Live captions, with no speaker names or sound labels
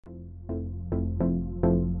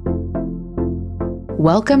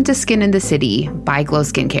Welcome to Skin in the City by Glow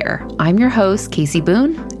Skincare. I'm your host, Casey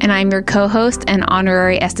Boone. And I'm your co-host and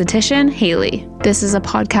honorary esthetician, Haley. This is a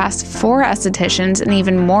podcast for estheticians and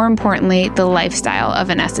even more importantly, the lifestyle of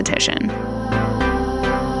an esthetician.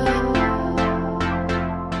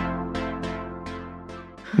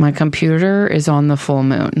 My computer is on the full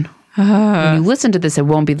moon. When you listen to this, it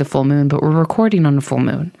won't be the full moon, but we're recording on the full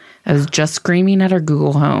moon. I was just screaming at our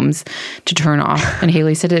Google Homes to turn off. And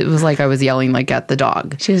Haley said it was like I was yelling like at the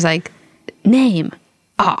dog. She was like, name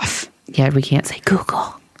off. Yeah, we can't say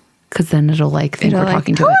Google because then it'll like think we're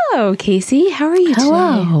talking to it. Hello, Casey. How are you today?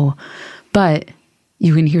 Hello. But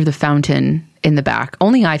you can hear the fountain in the back.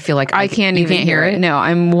 Only I feel like I can't even hear it. No,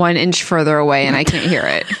 I'm 1 inch further away and I can't hear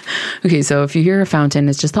it. Okay, so if you hear a fountain,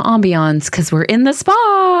 it's just the ambiance because we're in the spa.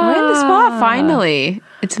 We're in the spa, finally.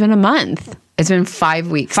 It's been a month. It's been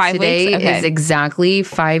 5 weeks. 5 weeks? Today Okay. is exactly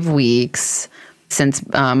 5 weeks since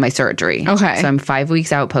my surgery. Okay. So I'm 5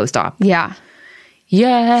 weeks out post-op. Yeah.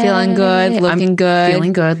 Yeah. Feeling good, looking good.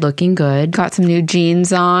 Feeling good, looking good. Got some new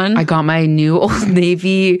jeans on. I got my new Old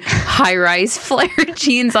Navy high-rise flare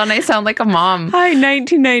jeans on. I sound like a mom. Hi,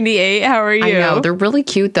 1998. How are you? I know. They're really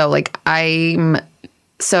cute, though. Like, I'm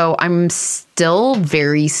still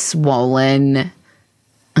very swollen.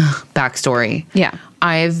 Backstory. Yeah.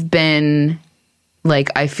 I've been...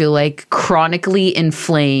 I feel like chronically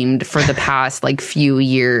inflamed for the past few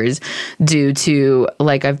years due to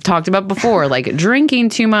I've talked about before, drinking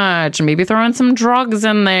too much, maybe throwing some drugs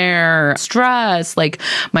in there, stress, my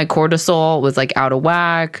cortisol was out of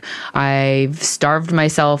whack. I've starved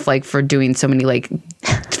myself for doing so many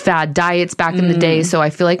fad diets back in the day. So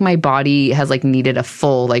I feel like my body has needed a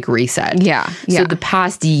full reset. Yeah. So the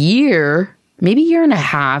past year, maybe year and a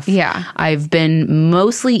half, I've been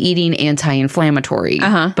mostly eating anti-inflammatory,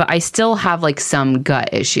 but I still have some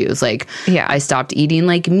gut issues. I stopped eating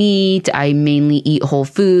meat. I mainly eat whole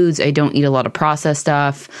foods. I don't eat a lot of processed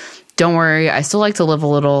stuff. Don't worry, I still like to live a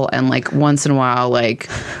little, and once in a while,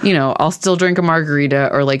 I'll still drink a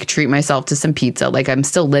margarita or treat myself to some pizza. I'm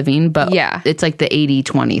still living, but it's the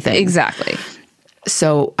 80-20 thing. Exactly.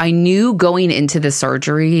 So I knew going into the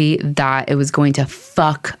surgery that it was going to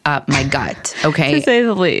fuck up my gut. Okay. To say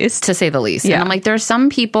the least. Yeah. And I'm there's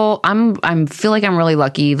some people, I feel like I'm really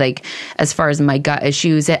lucky. As far as my gut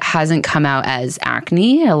issues, it hasn't come out as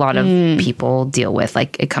acne. A lot of people deal with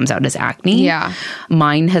it comes out as acne. Yeah.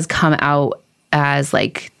 Mine has come out as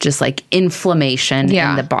just inflammation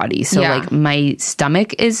in the body. So my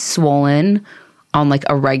stomach is swollen on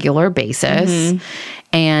a regular basis.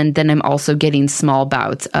 And then I'm also getting small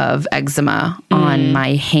bouts of eczema on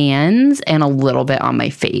my hands and a little bit on my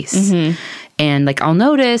face. And I'll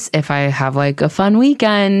notice if I have a fun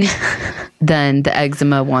weekend, then the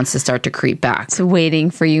eczema wants to start to creep back. It's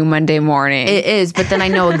waiting for you Monday morning. It is, but then I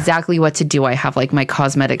know exactly what to do. I have my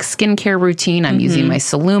cosmetic skincare routine. I'm using my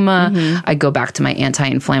Soluma. I go back to my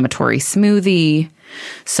anti-inflammatory smoothie.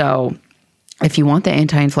 So if you want the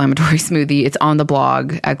anti-inflammatory smoothie, it's on the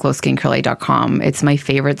blog at glowskincare.com. It's my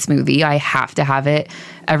favorite smoothie. I have to have it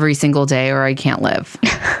every single day or I can't live.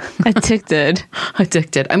 Addicted.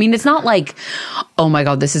 I mean, it's not oh my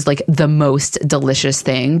God, this is the most delicious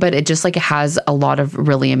thing, but it just it has a lot of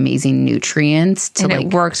really amazing nutrients to and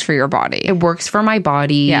it works for your body. It works for my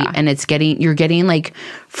body. And you're getting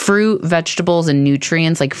fruit, vegetables, and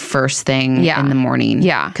nutrients first thing in the morning.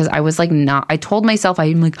 Yeah. Because I was I told myself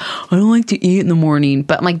I don't like to eat in the morning,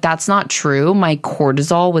 but that's not true. My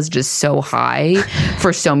cortisol was just so high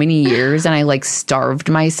for so many years, and I starved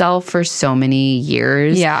myself for so many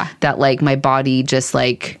years. Yeah. That my body just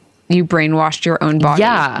you brainwashed your own body.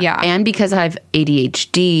 Yeah. And because I have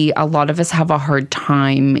ADHD, a lot of us have a hard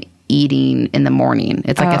time eating in the morning.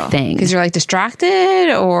 It's a thing. Because you're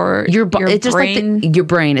distracted or your brain.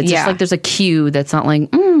 It's just there's a cue that's not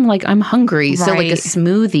I'm hungry. Right. So a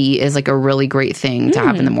smoothie is a really great thing to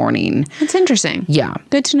have in the morning. It's interesting. Yeah.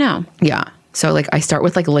 Good to know. Yeah. So I start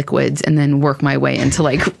with liquids and then work my way into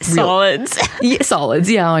solids.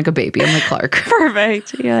 Solids. Yeah, like a baby. I'm Clark.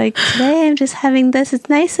 Perfect. You're today I'm just having this. It's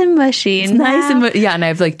nice and mushy. It's nice and yeah, and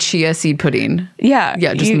I have chia seed pudding. Yeah.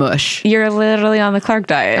 Yeah, just mush. You're literally on the Clark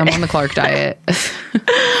diet. I'm on the Clark diet.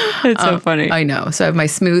 It's so funny. I know. So I have my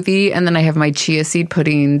smoothie and then I have my chia seed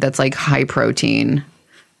pudding that's high protein.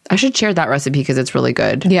 I should share that recipe because it's really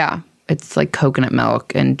good. Yeah. It's coconut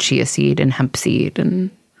milk and chia seed and hemp seed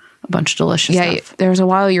and a bunch of delicious stuff. There was a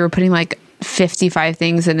while you were putting 55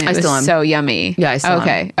 things and it was so yummy. Yeah, I still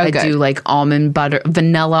am. I do almond butter,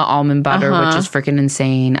 vanilla almond butter, which is freaking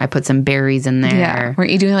insane. I put some berries in there. Yeah.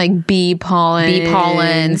 Weren't you doing bee pollen? Bee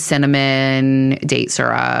pollen, cinnamon, date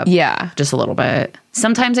syrup. Yeah. Just a little bit.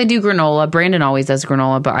 Sometimes I do granola. Brandon always does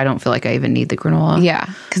granola, but I don't feel like I even need the granola. Yeah,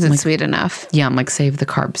 because it's sweet enough. Yeah, I'm like, save the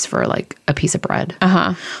carbs for like a piece of bread.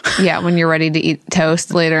 Yeah, when you're ready to eat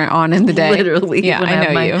toast later on in the day. Literally. Yeah, when I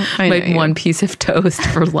know have you. I know you. one piece of toast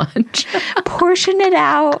for lunch. Portion it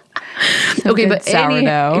out. Okay, but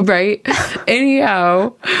sourdough. Right?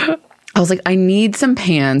 Anyhow, I was like, I need some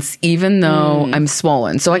pants, even though I'm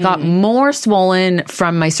swollen. So I got more swollen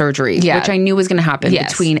from my surgery, which I knew was going to happen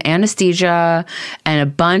between anesthesia and a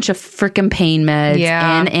bunch of freaking pain meds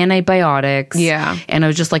and antibiotics. Yeah. And I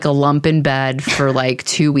was just like a lump in bed for like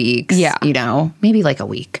 2 weeks. Yeah. You know, maybe like a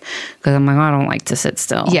week. Because I'm like, I don't like to sit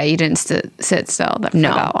still. Yeah, you didn't sit still for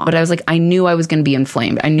that long. But I was like, I knew I was going to be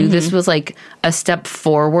inflamed. I knew this was like a step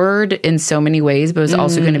forward in so many ways, but it was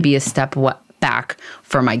also going to be a step back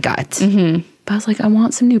for my gut. But I was like, I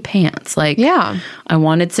want some new pants. Like, I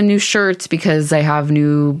wanted some new shirts because I have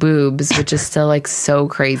new boobs, which is still like so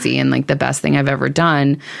crazy and like the best thing I've ever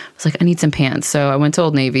done. I was like, I need some pants. So I went to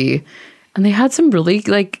Old Navy and they had some really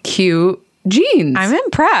like cute jeans. I'm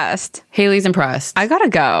impressed. Haley's impressed. I gotta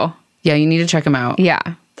go. Yeah, you need to check them out. Yeah.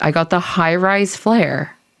 I got the high-rise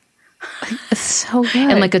flare. It's so good.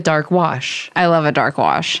 And like a dark wash. I love a dark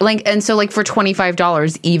wash. Like, and so like for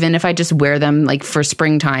 $25, even if I just wear them like for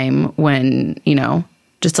springtime when, you know,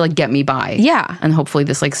 just to like get me by. Yeah. And hopefully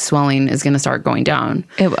this like swelling is going to start going down.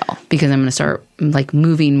 It will. Because I'm going to start like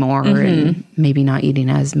moving more and maybe not eating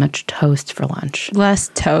as much toast for lunch. Less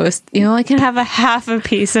toast. You only can have a half a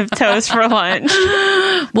piece of toast for lunch.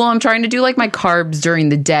 Well, I'm trying to do like my carbs during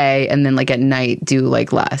the day and then like at night do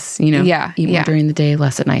like less, you know? Yeah. Eat more during the day,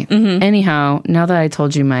 less at night. Anyhow, now that I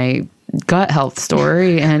told you my gut health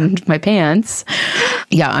story and my pants,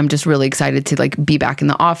 I'm just really excited to like be back in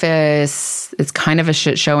the office. It's kind of a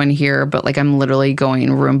shit show in here, but like I'm literally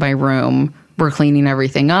going room by room. We're cleaning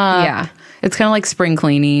everything up. Yeah. It's kind of like spring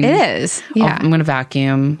cleaning. It is. Yeah. I'm going to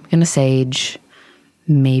vacuum, going to sage,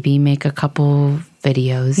 maybe make a couple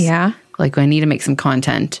videos. Yeah. Like I need to make some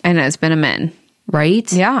content. I know, it's been a min.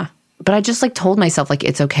 Right? Yeah. But I just like told myself like,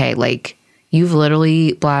 it's okay. Like you've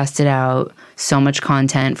literally blasted out so much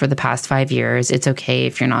content for the past 5 years. It's okay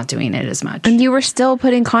if you're not doing it as much. And you were still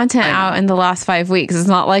putting content out in the last 5 weeks. It's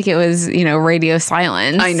not like it was, you know, radio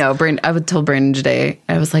silence. I know. I would tell Brandon today,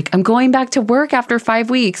 I was like, I'm going back to work after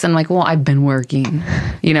 5 weeks. I'm like, well, I've been working,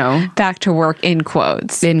 you know. Back to work in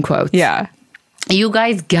quotes. In quotes. Yeah. You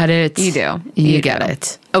guys get it. You do. You get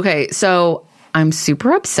it. Okay, so I'm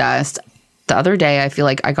super obsessed. The other day, I feel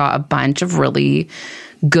like I got a bunch of really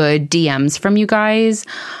good DMs from you guys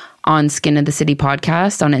on Skin of the City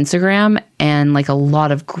podcast on Instagram and like a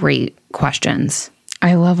lot of great questions.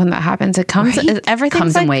 I love when that happens. It comes, everything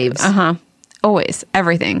comes in waves. Always.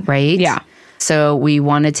 Everything. Right? Yeah. So we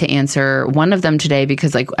wanted to answer one of them today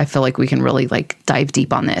because like I feel like we can really like dive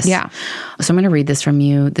deep on this. Yeah. So I'm going to read this from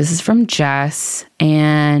you. This is from Jess,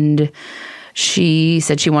 and she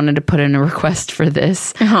said she wanted to put in a request for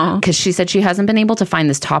this because she said she hasn't been able to find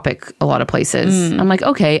this topic a lot of places. I'm like,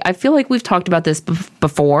 okay, I feel like we've talked about this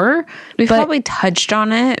before. We've probably touched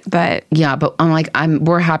on it, but yeah, but I'm like,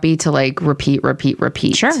 we're happy to like repeat.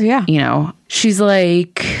 Sure, yeah. You know, she's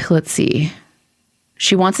like, let's see.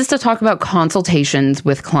 She wants us to talk about consultations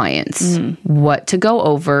with clients, what to go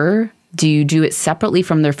over. Do you do it separately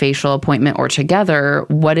from their facial appointment or together?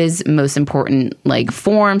 What is most important, like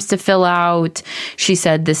forms to fill out? She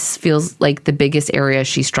said this feels like the biggest area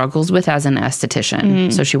she struggles with as an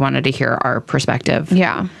esthetician. So she wanted to hear our perspective.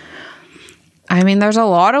 Yeah. I mean, there's a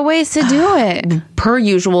lot of ways to do it. Per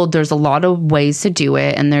usual, there's a lot of ways to do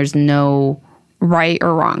it, and there's no right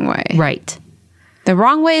or wrong way. Right. The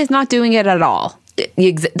wrong way is not doing it at all.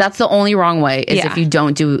 That's the only wrong way is if you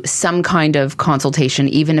don't do some kind of consultation,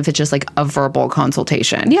 even if it's just like a verbal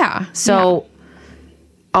consultation. Yeah. So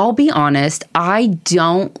I'll be honest, I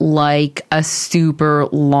don't like a super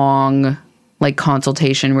long like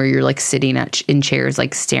consultation where you're like sitting in chairs,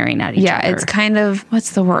 like staring at each other. Yeah, it's kind of,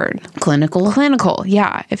 what's the word? Clinical.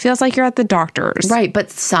 Yeah. It feels like you're at the doctor's. Right.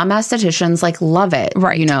 But some estheticians like love it.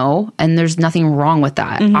 Right. You know, and there's nothing wrong with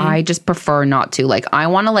that. I just prefer not to. Like, I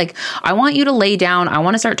want you to lay down. I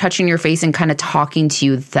want to start touching your face and kind of talking to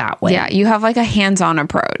you that way. Yeah. You have like a hands-on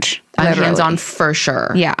approach. I'm hands-on for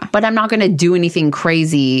sure. Yeah. But I'm not going to do anything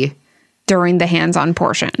crazy during the hands-on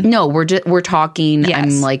portion. No, we're talking. Yes.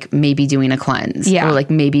 I'm like maybe doing a cleanse. Yeah. Or like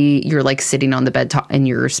maybe you're like sitting on the bed in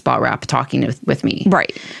your spa wrap talking with me.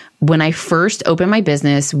 Right. when I first opened my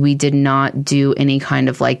business, we did not do any kind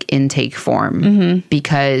of like intake form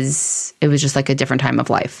because it was just like a different time of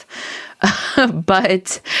life.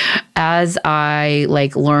 But as I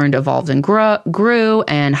like learned, evolved, and grew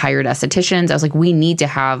and hired estheticians, I was like, we need to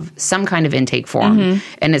have some kind of intake form.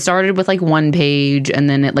 And it started with like 1 page and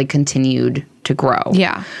then it like continued to grow.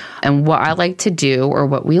 Yeah. And what I like to do, or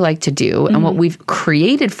what we like to do, and what we've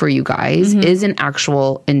created for you guys is an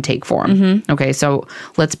actual intake form. Okay, so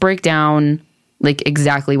let's break down like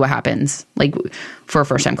exactly what happens like for a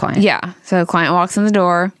first-time client. Yeah. So a client walks in the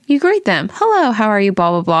door, you greet them. Hello, how are you? Blah,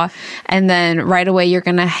 blah, blah. And then right away, you're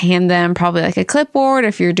going to hand them probably like a clipboard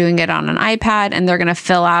if you're doing it on an iPad, and they're going to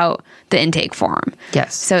fill out the intake form.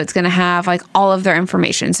 Yes. So it's going to have like all of their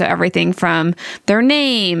information. So everything from their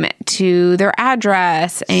name to their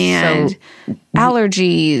address and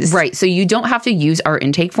allergies. Right. So you don't have to use our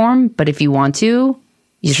intake form, but if you want to,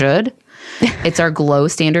 you should. It's our Glow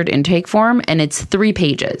standard intake form, and it's 3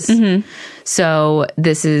 pages. So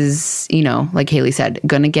this is, you know, like Haley said,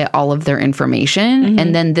 going to get all of their information.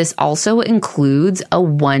 And then this also includes a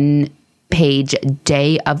 1-page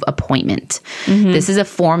day of appointment. This is a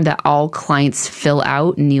form that all clients fill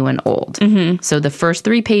out, new and old. So the first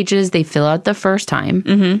 3 pages, they fill out the first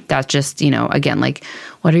time. That's just, you know, again, like,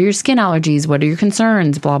 what are your skin allergies? What are your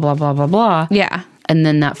concerns? Blah, blah, blah, blah, blah. Yeah. And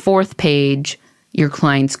then that 4th page, your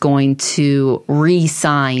client's going to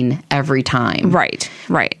re-sign every time. Right.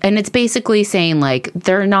 Right. And it's basically saying like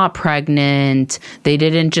they're not pregnant. They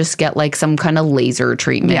didn't just get like some kind of laser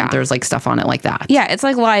treatment. Yeah. There's like stuff on it like that. Yeah. It's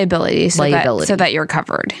like liability. So Liability. that you're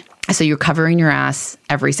covered. So you're covering your ass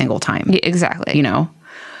every single time. Yeah, exactly. You know,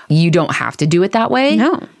 you don't have to do it that way.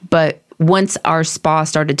 No. But once our spa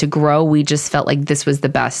started to grow, we just felt like this was the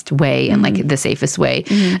best way and like the safest way,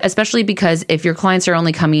 especially because if your clients are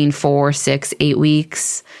only coming 4, 6, 8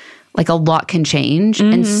 weeks, like a lot can change.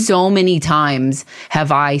 And so many times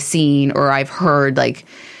have I seen or I've heard like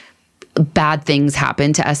bad things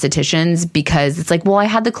happen to estheticians because it's like, well, I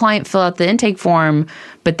had the client fill out the intake form,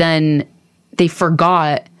 but then they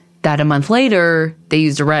forgot that a month later they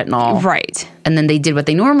used a retinol. Right. And then they did what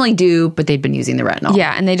they normally do, but they'd been using the retinol.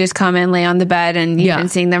 Yeah. And they just come and lay on the bed and you've been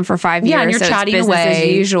seeing them for 5 years. Yeah, and you're so chatting it's business away.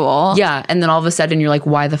 as usual. Yeah. And then all of a sudden you're like,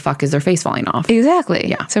 why the fuck is their face falling off? Exactly.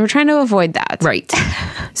 Yeah. So we're trying to avoid that. Right.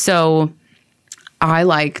 So I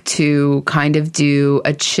like to kind of do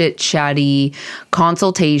a chit-chatty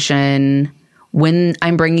consultation when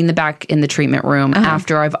I'm bringing them back in the treatment room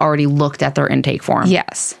after I've already looked at their intake form.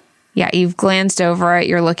 Yes. Yeah, you've glanced over it.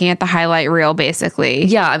 You're looking at the highlight reel, basically.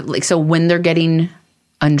 Yeah, like so when they're getting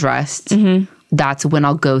undressed, that's when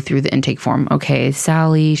I'll go through the intake form. Okay,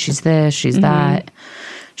 Sally, she's this, she's that.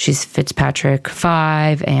 She's Fitzpatrick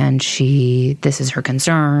 5, and this is her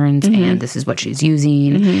concerns, and this is what she's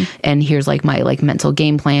using, and here's like my like mental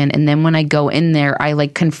game plan. And then when I go in there, I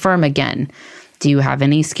like confirm again. Do you have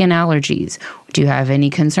any skin allergies? Do you have any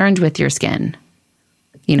concerns with your skin?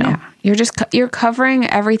 You know. Yeah. You're covering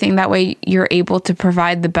everything. That way you're able to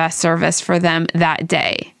provide the best service for them that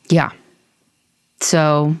day. Yeah.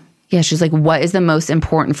 So, yeah, she's like, what is the most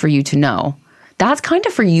important for you to know? That's kind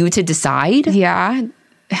of for you to decide. Yeah.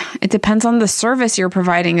 It depends on the service you're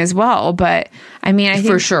providing as well. But I mean, I think,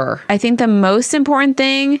 for sure. I think the most important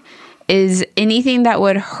thing is anything that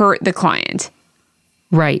would hurt the client.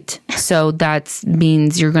 Right. So that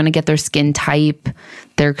means you're going to get their skin type,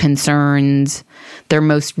 their concerns, their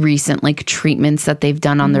most recent like treatments that they've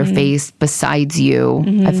done on their face besides you.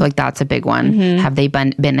 I feel like that's a big one. Have they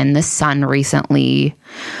been in the sun recently?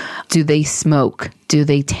 Do they smoke? Do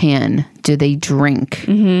they tan? Do they drink?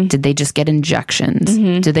 Did they just get injections?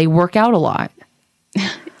 Do they work out a lot?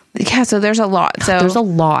 Yeah, so there's a lot. So there's a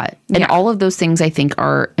lot. And all of those things I think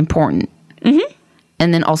are important.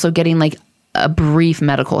 And then also getting like a brief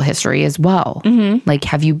medical history as well. Like,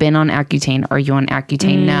 have you been on Accutane? Are you on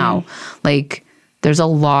Accutane now? Like, there's a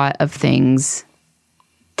lot of things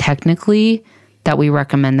technically that we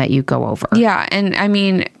recommend that you go over. Yeah. And I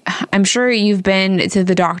mean, I'm sure you've been to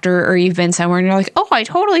the doctor or you've been somewhere and you're like, oh, I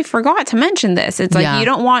totally forgot to mention this. It's like, you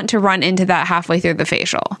don't want to run into that halfway through the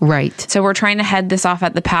facial. Right. So we're trying to head this off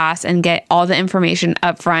at the pass and get all the information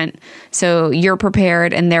up front so you're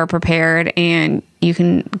prepared and they're prepared and you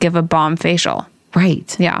can give a bomb facial.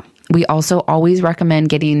 Right. Yeah. We also always recommend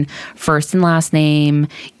getting first and last name,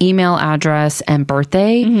 email address, and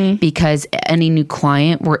birthday because any new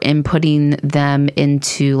client, we're inputting them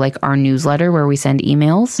into like our newsletter where we send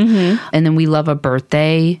emails. And then we love a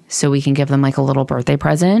birthday so we can give them like a little birthday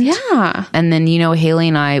present. Yeah. And then, you know, Haley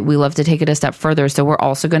and I, we love to take it a step further. So we're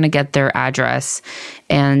also going to get their address.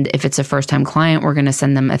 And if it's a first time client, we're going to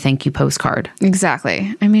send them a thank you postcard.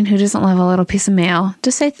 Exactly. I mean, who doesn't love a little piece of mail?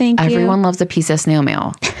 Just say thank you. Everyone loves a piece of snail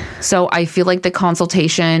mail. So I feel like the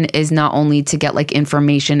consultation is not only to get like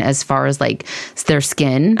information as far as like their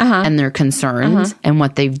skin and their concerns and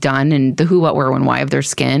what they've done and the who, what, where, when, why of their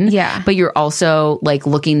skin. Yeah. But you're also like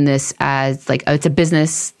looking this as like, it's a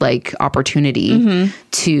business like opportunity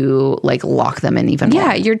to like lock them in even more.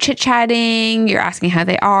 Yeah. You're chit-chatting. You're asking how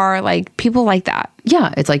they are. Like, people like that.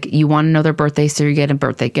 Yeah, it's like you want to know their birthday, so you get a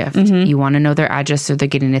birthday gift. You want to know their address, so they're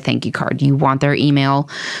getting a thank you card. You want their email,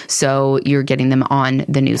 so you're getting them on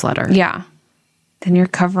the newsletter. Yeah. Then you're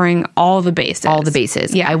covering all the bases. All the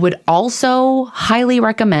bases. Yeah. I would also highly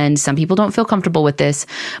recommend, some people don't feel comfortable with this,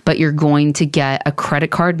 but you're going to get a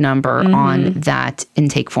credit card number on that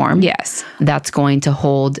intake form. Yes. That's going to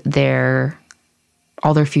hold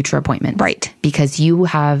all their future appointments. Right. Because you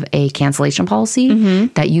have a cancellation policy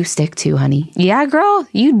that you stick to, honey. Yeah, girl,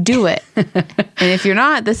 you do it. And if you're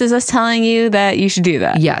not, this is us telling you that you should do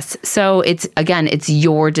that. Yes. So it's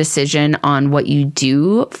your decision on what you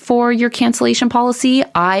do for your cancellation policy.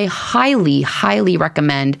 I highly, highly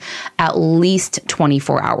recommend at least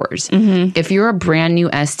 24 hours. If you're a brand new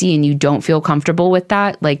SD and you don't feel comfortable with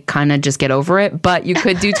that, like kind of just get over it. But you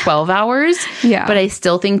could do 12 hours. Yeah. But I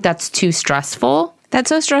still think that's too stressful. That's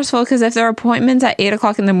so stressful because if there are appointments at 8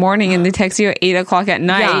 o'clock in the morning and they text you at 8 o'clock at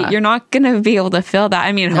night, you're not going to be able to fill that.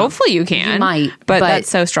 I mean, hopefully you can. You might. But that's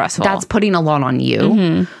so stressful. That's putting a lot on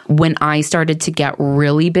you. When I started to get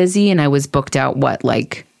really busy and I was booked out,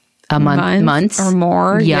 like a months or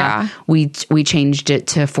more. Yeah. We changed it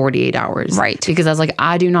to 48 hours. Right. Because I was like,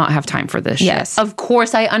 I do not have time for this Yes. shit. Of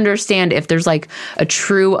course, I understand if there's like a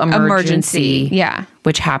true emergency. Yeah.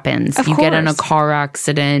 Which happens. Of You get in a course. car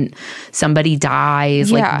accident, somebody dies.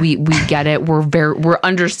 Yeah. Like we get it. We're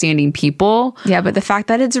understanding people. Yeah, but the fact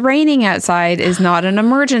that it's raining outside is not an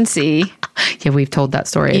emergency. Yeah, we've told that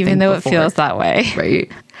story. Even though it feels that way.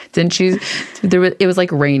 Right. Didn't she? It was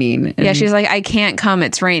like raining. Yeah, she's like, I can't come.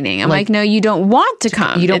 It's raining. I'm like, no, you don't want to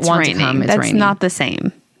come. You don't it's want raining. to come. It's That's raining. not the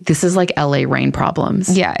same. This is like LA rain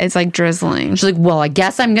problems. Yeah, it's like drizzling. She's like, well, I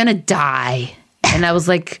guess I'm going to die. And I was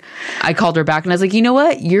like, I called her back and I was like, you know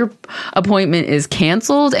what? Your appointment is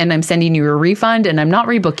canceled and I'm sending you a refund and I'm not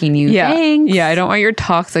rebooking you. Yeah. Thanks. Yeah, I don't want your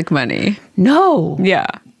toxic money. No. Yeah.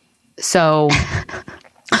 So...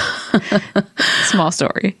 Small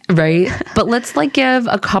story. Right. But let's like give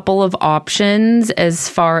a couple of options as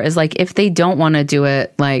far as like if they don't want to do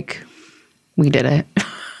it, like we did it.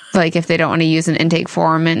 Like if they don't want to use an intake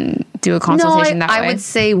form and do a consultation that way. I would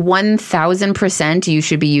say 1000% you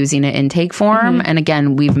should be using an intake form. And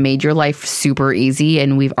again, we've made your life super easy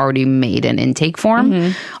and we've already made an intake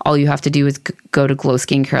form. All you have to do is go to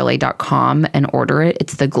glowskincarela.com and order it.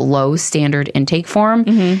 It's the Glow Standard Intake Form.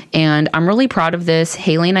 And I'm really proud of this.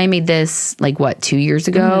 Haley and I made this 2 years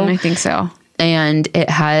ago? I think so. And it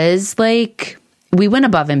has we went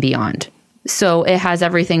above and beyond. So it has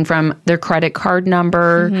everything from their credit card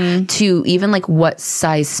number to even what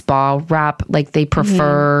size spa wrap they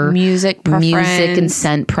prefer, music and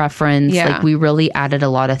scent preference. Yeah. We really added a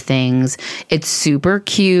lot of things. It's super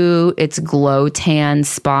cute. It's glow tan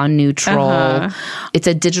spa neutral. It's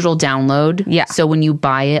a digital download. Yeah. So when you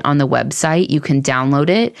buy it on the website, you can download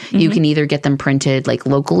it. You can either get them printed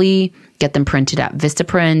locally, get them printed at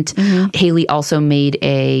Vistaprint. Haley also made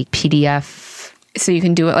a PDF. So you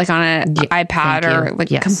can do it on an iPad or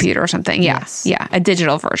computer or something. Yeah. Yes. Yeah. A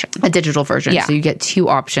digital version. Yeah. So you get two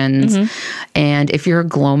options. And if you're a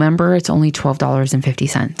Glow member, it's only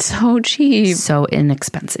 $12.50. So cheap. So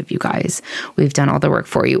inexpensive, you guys. We've done all the work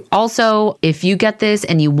for you. Also, if you get this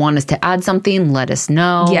and you want us to add something, let us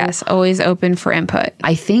know. Yes. Always open for input.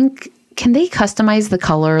 I think, can they customize the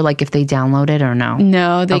color if they download it or no?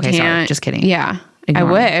 No, they Okay, can't. sorry, just kidding. Yeah.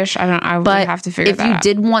 Ignore I wish. I would have to figure that out. If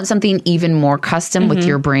you did want something even more custom with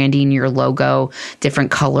your branding, your logo,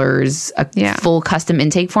 different colors, a full custom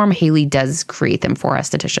intake form, Haley does create them for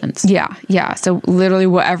estheticians. Yeah. Yeah. So literally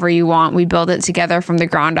whatever you want, we build it together from the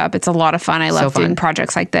ground up. It's a lot of fun. I love doing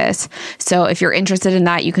projects like this. So if you're interested in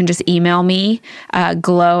that, you can just email me,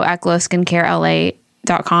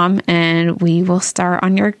 glow@glowskincarela.com, and we will start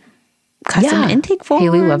on your custom intake form.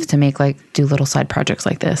 Haley loves to do little side projects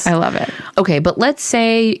like this. I love it. Okay, but let's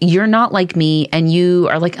say you're not like me and you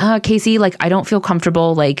are like, Casey, I don't feel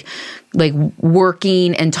comfortable like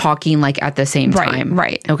working and talking at the same time.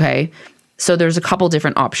 Right. Okay. So there's a couple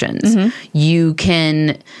different options. You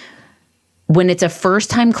can, when it's a first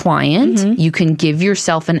time client, you can give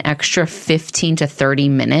yourself an extra 15 to 30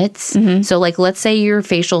 minutes. So let's say your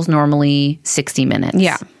facial's normally 60 minutes.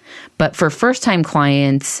 Yeah. But for first time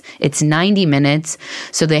clients, it's 90 minutes.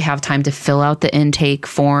 So they have time to fill out the intake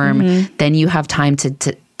form. Then you have time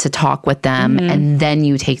to talk with them, and then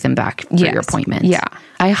you take them back for your appointment. Yeah.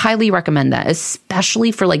 I highly recommend that,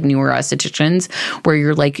 especially for newer estheticians where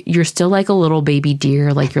you're still a little baby deer,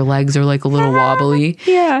 your legs are a little wobbly.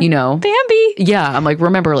 Yeah. Bambi. Yeah. I'm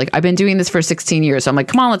remember, I've been doing this for 16 years. So I'm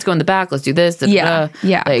come on, let's go in the back. Let's do this. Yeah.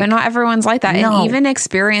 But not everyone's like that. No. And even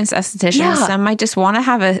experienced estheticians, some might just want to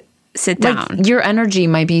have a sit down. Your energy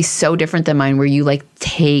might be so different than mine where you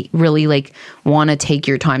really want to take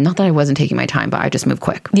your time. Not that I wasn't taking my time, but I just move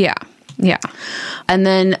quick. Yeah. Yeah. And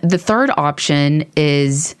then the third option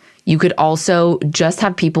is you could also just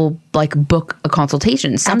have people book a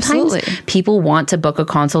consultation. Sometimes people want to book a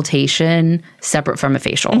consultation separate from a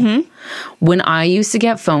facial. When I used to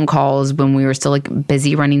get phone calls when we were still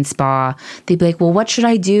busy running spa, they'd be well, what should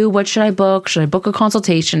I do? What should I book? Should I book a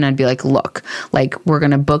consultation? And I'd be look, we're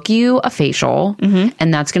going to book you a facial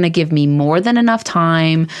and that's going to give me more than enough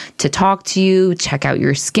time to talk to you, check out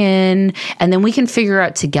your skin, and then we can figure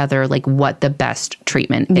out together what the best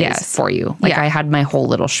treatment is for you. I had my whole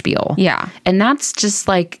little spiel. Yeah. And that's just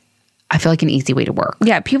I feel an easy way to work.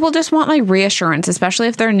 Yeah, people just want reassurance, especially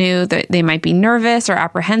if they're new, that they might be nervous or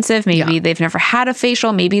apprehensive. Maybe they've never had a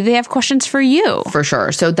facial. Maybe they have questions for you. For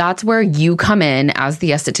sure. So that's where you come in as the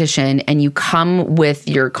esthetician and you come with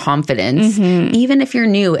your confidence, even if you're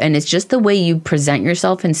new. And it's just the way you present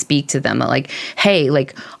yourself and speak to them. Hey,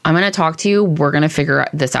 I'm going to talk to you. We're going to figure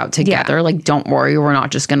this out together. Yeah. Don't worry. We're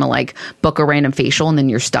not just going to book a random facial and then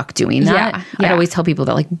you're stuck doing that. Yeah. I'd always tell people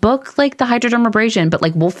that book the hydrodermabrasion, but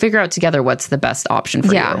we'll figure out together what's the best option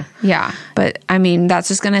for you. Yeah. But I mean, that's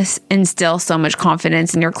just going to instill so much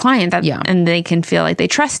confidence in your client that, and they can feel they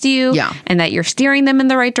trust you and that you're steering them in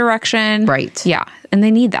the right direction. Right. Yeah. And they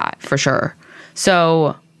need that. For sure.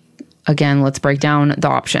 So again, let's break down the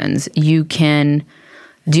options. You can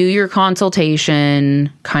do your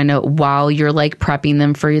consultation kind of while you're prepping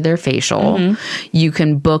them for their facial. You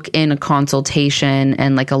can book in a consultation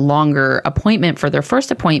and a longer appointment for their first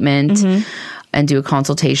appointment and do a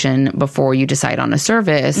consultation before you decide on a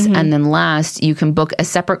service. And then last, you can book a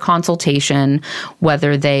separate consultation,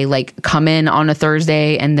 whether they come in on a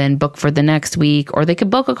Thursday and then book for the next week, or they could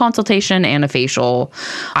book a consultation and a facial.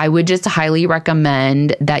 I would just highly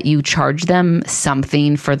recommend that you charge them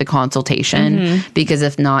something for the consultation, because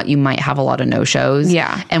if not, you might have a lot of no-shows.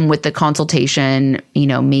 Yeah. And with the consultation,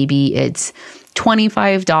 maybe it's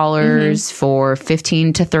 $25 for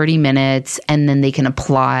 15 to 30 minutes, and then they can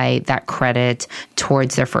apply that credit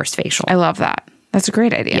towards their first facial. I love that. That's a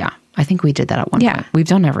great idea. Yeah. I think we did that at one point. We've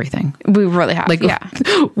done everything. We really have.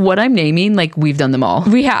 What I'm naming, we've done them all.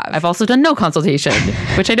 We have. I've also done no consultation,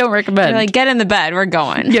 which I don't recommend. You're get in the bed. We're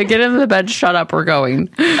going. Yeah, get in the bed. Shut up. We're going.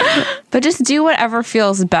 But just do whatever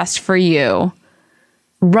feels best for you.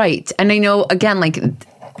 Right. And I know, again,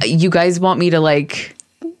 you guys want me to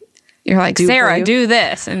you're Sarah, do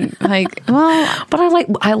this. And well, but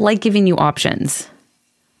I like giving you options.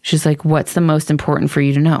 She's what's the most important for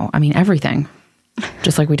you to know? I mean, everything.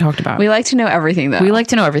 Just like we talked about. We like to know everything, though. We like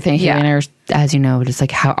to know everything. Yeah. And as you know, just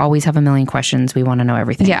always have a million questions. We want to know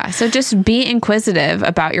everything. Yeah. So just be inquisitive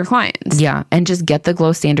about your clients. Yeah. And just get the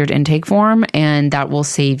Glow Standard intake form, and that will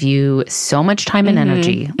save you so much time and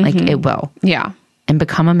energy. It will. Yeah. And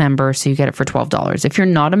become a member, so you get it for $12. If you're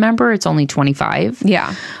not a member, it's only $25.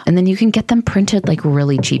 Yeah. And then you can get them printed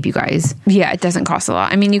really cheap, you guys. Yeah, it doesn't cost a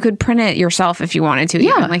lot. I mean, you could print it yourself if you wanted to.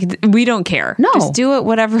 Yeah. Even. We don't care. No. Just do it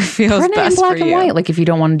whatever feels print best it in black for you. and white. If you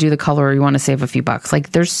don't want to do the color or you want to save a few bucks.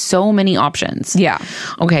 There's so many options. Yeah.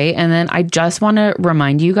 Okay. And then I just want to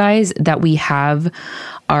remind you guys that we have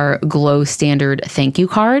our Glow Standard thank you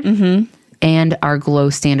card. And our Glow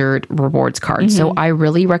Standard rewards card. So I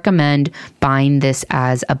really recommend buying this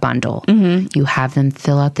as a bundle. You have them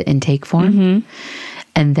fill out the intake form,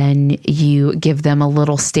 and then you give them a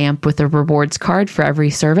little stamp with a rewards card for every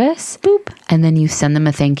service. Boop. And then you send them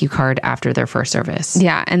a thank you card after their first service.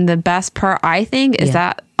 Yeah. And the best part, I think, is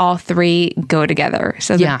that all three go together.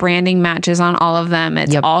 So the branding matches on all of them.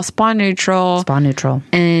 It's all spa neutral. Spa neutral.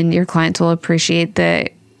 And your clients will appreciate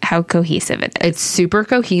how cohesive it is. It's super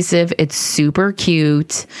cohesive. It's super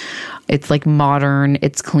cute. It's like modern.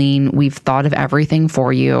 It's clean. We've thought of everything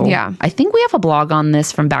for you. Yeah. I think we have a blog on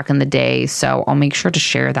this from back in the day, so I'll make sure to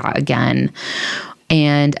share that again.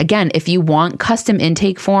 And again, if you want custom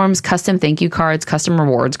intake forms, custom thank you cards, custom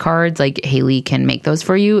rewards cards, like Haley can make those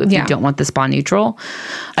for you if you don't want the spa neutral.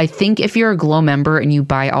 I think if you're a Glow member and you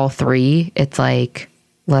buy all 3, it's like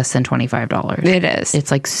less than $25. It is.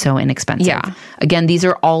 It's like so inexpensive. Yeah. Again, these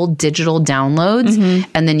are all digital downloads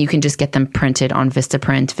and then you can just get them printed on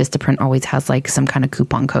Vistaprint. Vistaprint always has like some kind of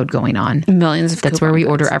coupon code going on. Millions of That's where we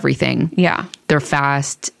order everything. Yeah. They're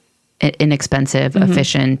fast, inexpensive,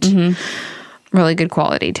 efficient. Really good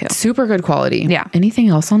quality too. Super good quality. Yeah. Anything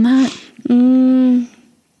else on that? No,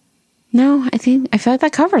 I feel like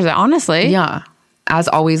that covers it, honestly. Yeah. As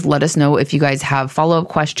always, let us know if you guys have follow-up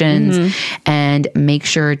questions and make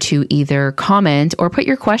sure to either comment or put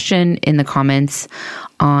your question in the comments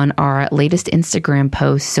on our latest Instagram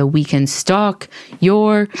post so we can stock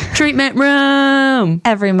your treatment room.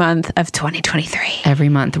 Every month of 2023. Every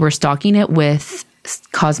month. We're stocking it with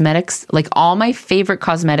cosmetics, like all my favorite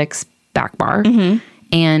cosmetics back bar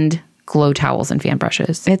and Glow towels and fan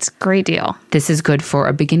brushes. It's a great deal. This is good for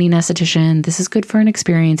a beginning esthetician. This is good for an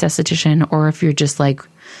experienced esthetician, or if you're just like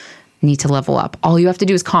need to level up. All you have to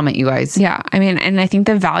do is comment, you guys. Yeah. I mean, and I think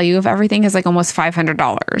the value of everything is like almost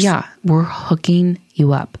 $500. Yeah. We're hooking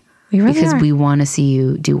you up because we want to see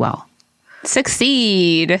you do well.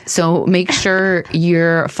 Succeed. So make sure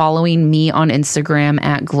you're following me on Instagram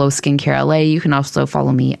at Glow Skincare LA. You can also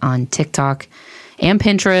follow me on TikTok and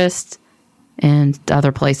Pinterest and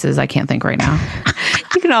other places I can't think right now.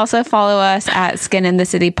 You can also follow us at Skin in the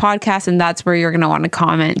City Podcast, and that's where you're going to want to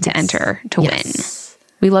comment to enter to win.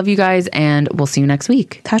 We love you guys, and we'll see you next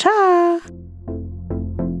week. Ta-ta.